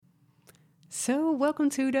So,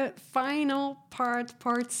 welcome to the final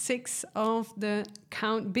part 6 of the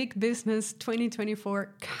Big Business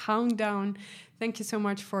 2024 countdown. Thank you so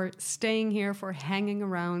much for staying here, for hanging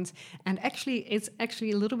around. And it's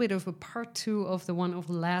actually a little bit of a part 2 of the one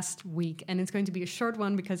of last week. And it's going to be a short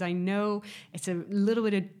one because I know it's a little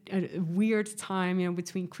bit of a weird time,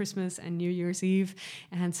 between Christmas and New Year's Eve.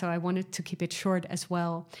 And so I wanted to keep it short as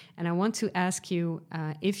well. And I want to ask you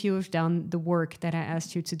if you have done the work that I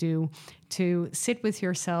asked you to do, to sit with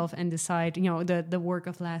yourself and decide, the work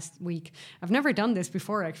of last week. I've never done this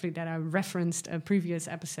before, actually, that I referenced a previous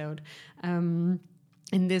episode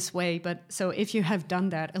in this way. But so if you have done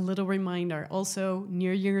that, a little reminder. Also,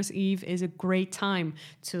 New Year's Eve is a great time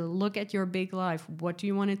to look at your big life. What do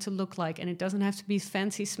you want it to look like? And it doesn't have to be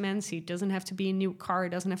fancy smancy. It doesn't have to be a new car. It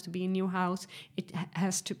doesn't have to be a new house. It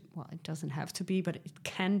doesn't have to be, but it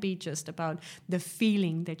can be just about the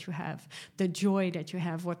feeling that you have, the joy that you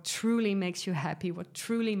have, what truly makes you happy, what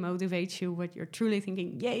truly motivates you, what you're truly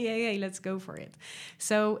thinking, yay, let's go for it.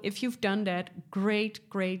 So if you've done that,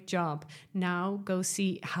 great job. Now go see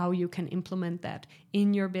how you can implement that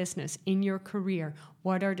in your business, in your career.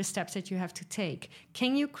 What are the steps that you have to take?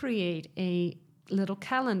 Can you create a little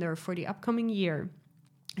calendar for the upcoming year?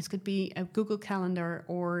 This could be a Google Calendar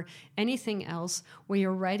or anything else where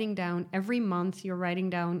you're writing down every month, you're writing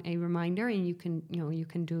down a reminder, and you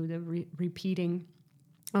can do the repeating,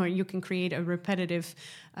 or you can create a repetitive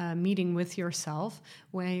meeting with yourself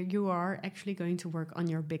where you are actually going to work on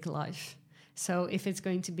your big life. So if it's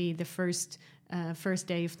going to be the first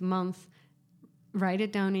day of the month, write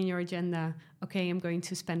it down in your agenda. Okay, I'm going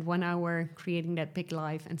to spend 1 hour creating that big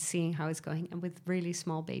life and seeing how it's going, and with really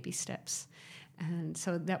small baby steps. And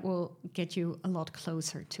so that will get you a lot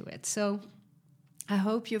closer to it. So I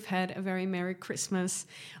hope you've had a very Merry Christmas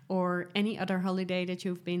or any other holiday that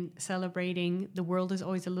you've been celebrating. The world is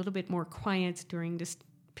always a little bit more quiet during this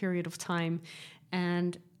period of time.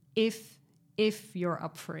 And if you're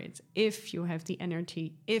up for it, if you have the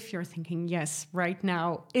energy, if you're thinking, yes, right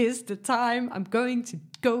now is the time, I'm going to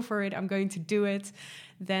go for it, I'm going to do it,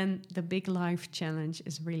 then the Big Life Challenge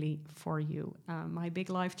is really for you. My Big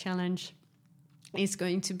Life Challenge is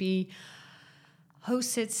going to be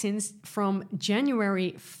hosted from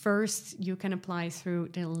January 1st. You can apply through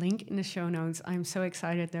the link in the show notes. I'm so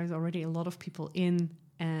excited. There's already a lot of people in,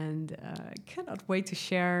 and cannot wait to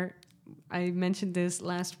share. I mentioned this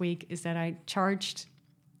last week, is that I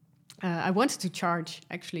wanted to charge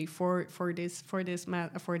actually for this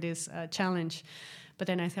challenge, but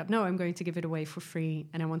then I thought, no, I'm going to give it away for free,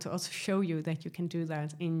 and I want to also show you that you can do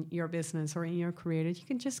that in your business or in your career, that you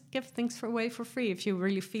can just give things away for free if you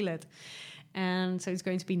really feel it. And so it's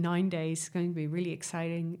going to be 9 days. It's going to be really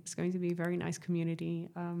exciting. It's going to be a very nice community.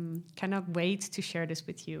 Cannot wait to share this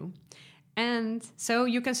with you. And so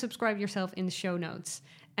you can subscribe yourself in the show notes.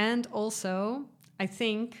 And also, I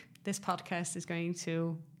think this podcast is going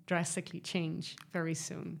to drastically change very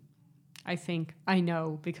soon. I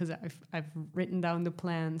know, because I've written down the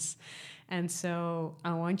plans. And so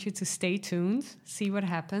I want you to stay tuned, see what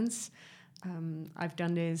happens. I've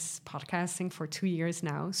done this podcasting for 2 years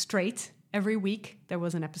now, straight. Every week there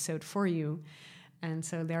was an episode for you. And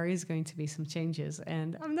so there is going to be some changes,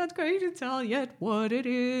 and I'm not going to tell yet what it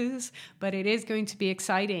is, but it is going to be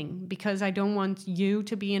exciting, because I don't want you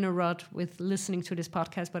to be in a rut with listening to this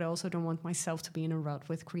podcast, but I also don't want myself to be in a rut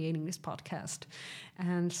with creating this podcast.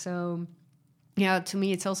 And so, to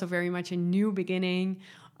me, it's also very much a new beginning.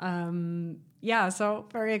 So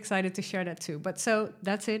very excited to share that too. But so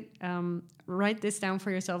that's it. Write this down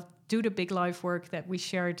for yourself. Do the big life work that we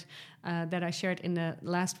shared, that I shared in the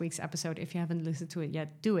last week's episode. If you haven't listened to it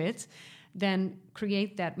yet, do it. Then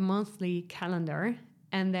create that monthly calendar,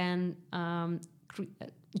 and then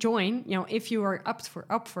join. If you are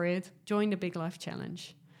up for it, join the Big Life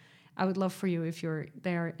Challenge. I would love for you if you're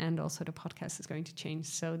there, and also the podcast is going to change.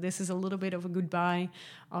 So this is a little bit of a goodbye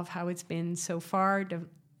of how it's been so far. The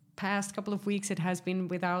past couple of weeks, it has been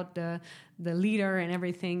without the leader and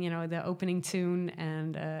everything, the opening tune,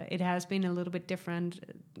 and it has been a little bit different.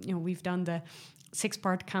 We've done the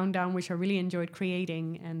 6-part countdown, which I really enjoyed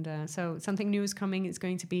creating, and so something new is coming. It's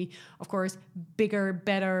going to be, of course, bigger,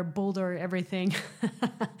 better, bolder, everything.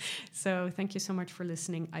 So thank you so much for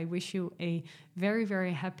listening. I wish you a very,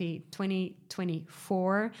 very happy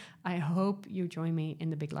 2024. I hope you join me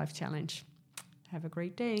in the Big Life Challenge. Have a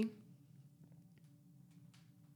great day.